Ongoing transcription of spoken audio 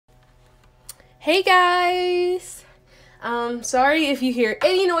Hey guys! Sorry if you hear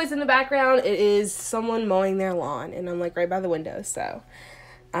any noise in the background. It is someone mowing their lawn and I'm like right by the window. So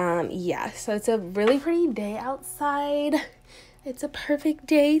it's a really pretty day outside. It's a perfect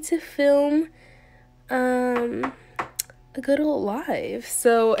day to film a good old live.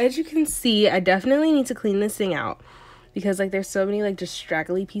 So as you can see, I definitely need to clean this thing out because like there's so many like just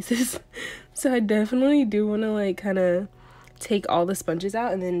straggly pieces. So I definitely do want to like kind of take all the sponges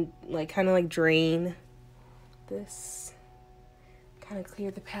out and then like kind of like drain this, kind of clear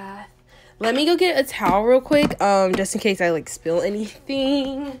the path. Let me go get a towel real quick, just in case I like spill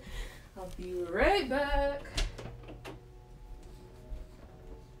anything. I'll be right back.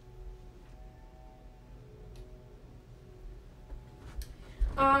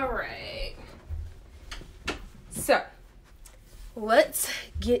 All right, so let's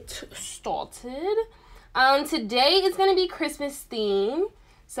get started. Today is gonna be Christmas theme,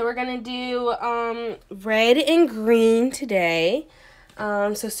 so we're gonna do red and green today.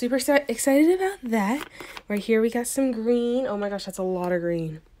 So super excited about that. Right here we got some green. Oh my gosh, that's a lot of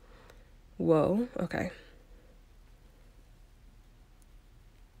green. Whoa, okay.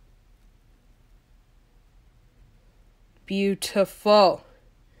 Beautiful.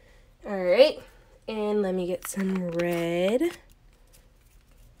 All right, and let me get some red.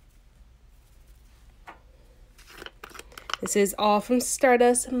 This is all from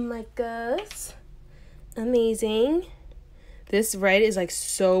Stardust Micas. Amazing. This red is like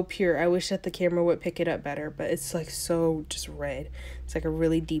so pure. I wish that the camera would pick it up better, but it's like so just red. It's like a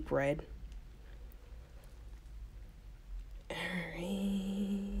really deep red. All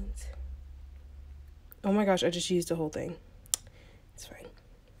right. Oh my gosh, I just used the whole thing. It's fine.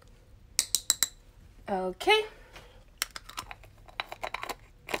 Okay.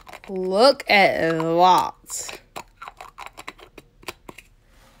 Look at that.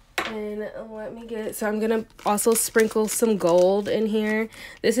 And let me get, so I'm gonna also sprinkle some gold in here.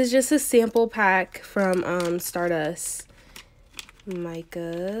 This is just a sample pack from Stardust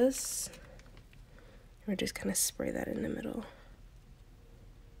Micas. We're just kind of spray that in the middle.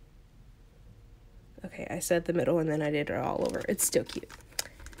 Okay, I said the middle and then I did it all over. It's still cute.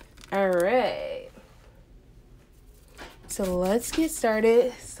 All right. So let's get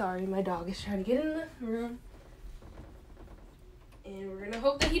started. Sorry, my dog is trying to get in the room. And we're gonna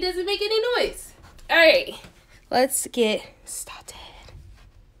hope that he doesn't make any noise. All right, let's get started.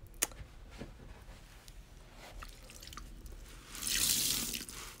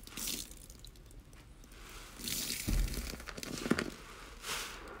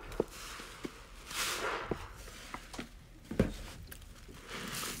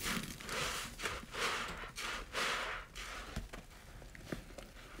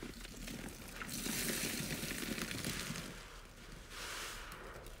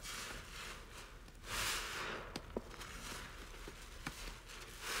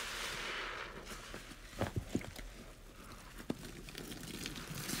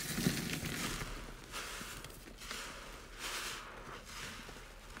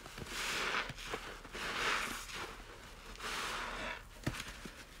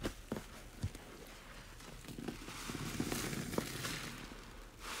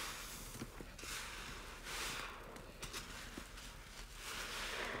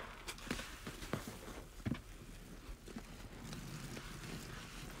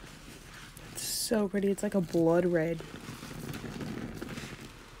 So pretty. It's like a blood red.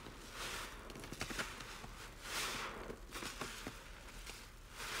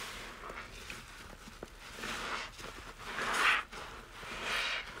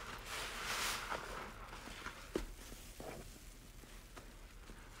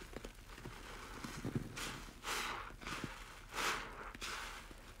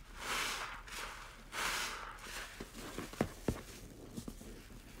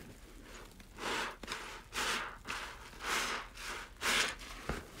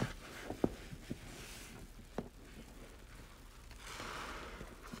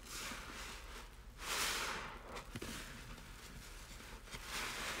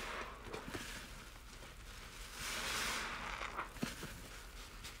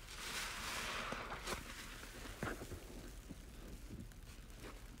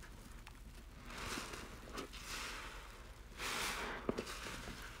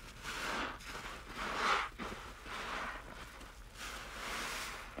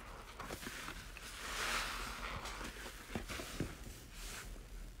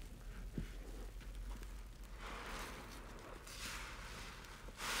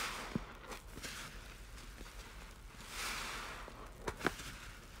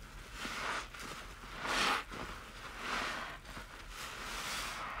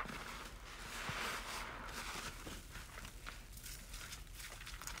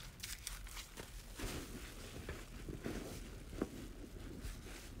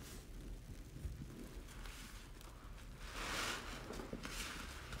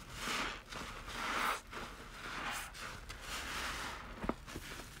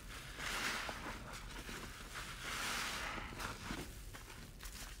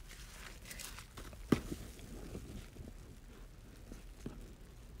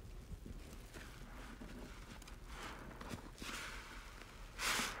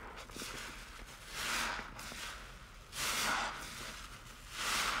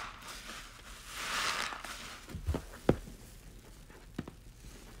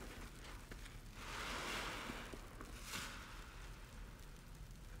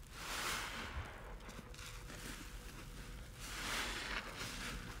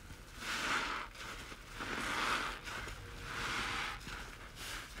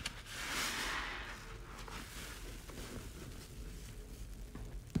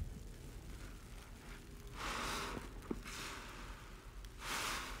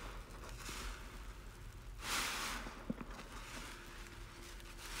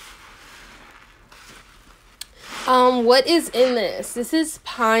 What is in this? This is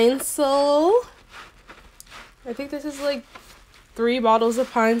Pine Sol. I think this is like 3 bottles of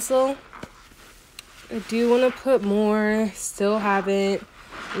Pine Sol. I do want to put more. Still haven't.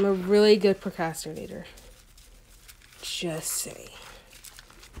 I'm a really good procrastinator. Just saying.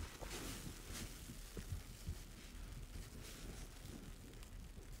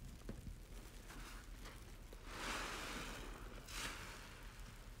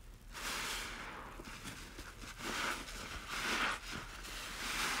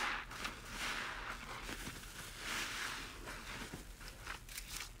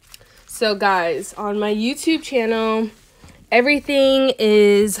 So guys, on my YouTube channel, everything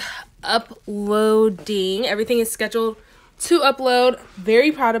is uploading. Everything is scheduled to upload.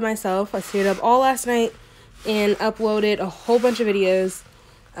 Very proud of myself. I stayed up all last night and uploaded a whole bunch of videos.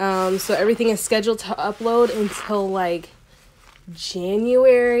 So everything is scheduled to upload until like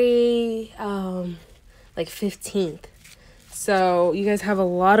January like 15th. So you guys have a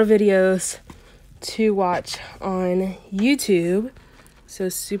lot of videos to watch on YouTube. So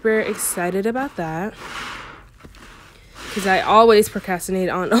super excited about that, because I always procrastinate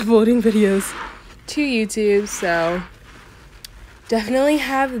on uploading videos to YouTube. So definitely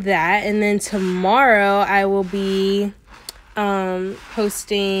have that. And then tomorrow I will be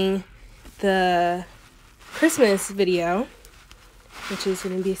posting the Christmas video, which is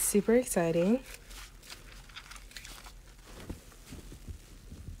going to be super exciting.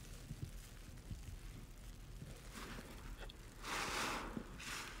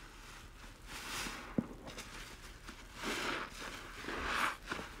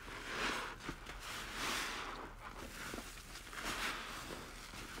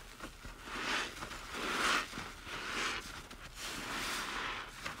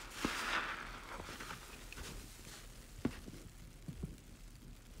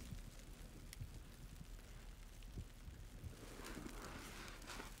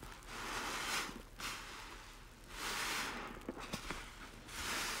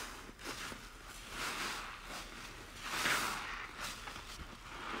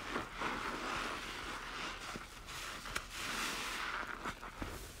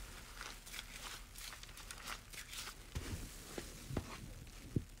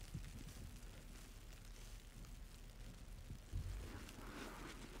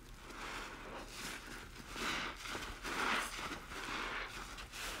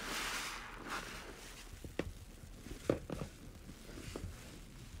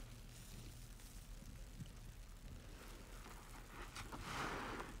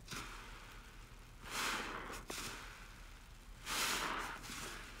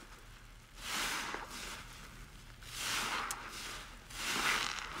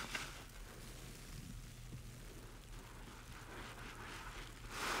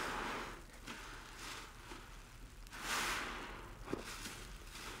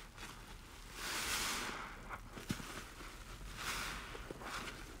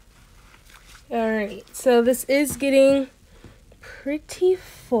 Alright, so this is getting pretty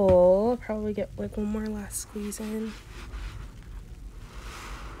full. I'll probably get like one more last squeeze in.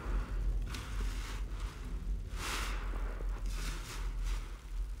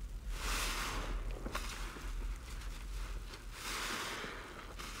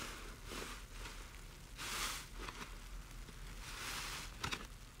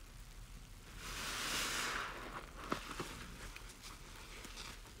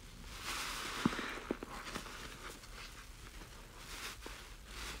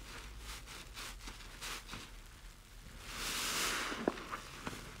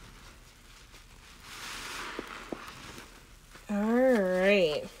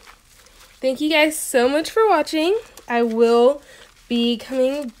 Alright. Thank you guys so much for watching. I will be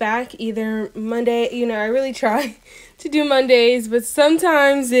coming back either Monday. You know, I really try to do Mondays, but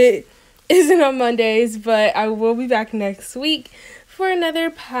sometimes it isn't on Mondays. But I will be back next week for another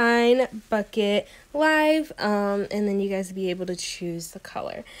Pine Bucket live. And then you guys will be able to choose the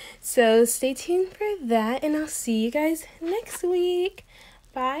color. So stay tuned for that, and I'll see you guys next week.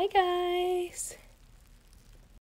 Bye, guys.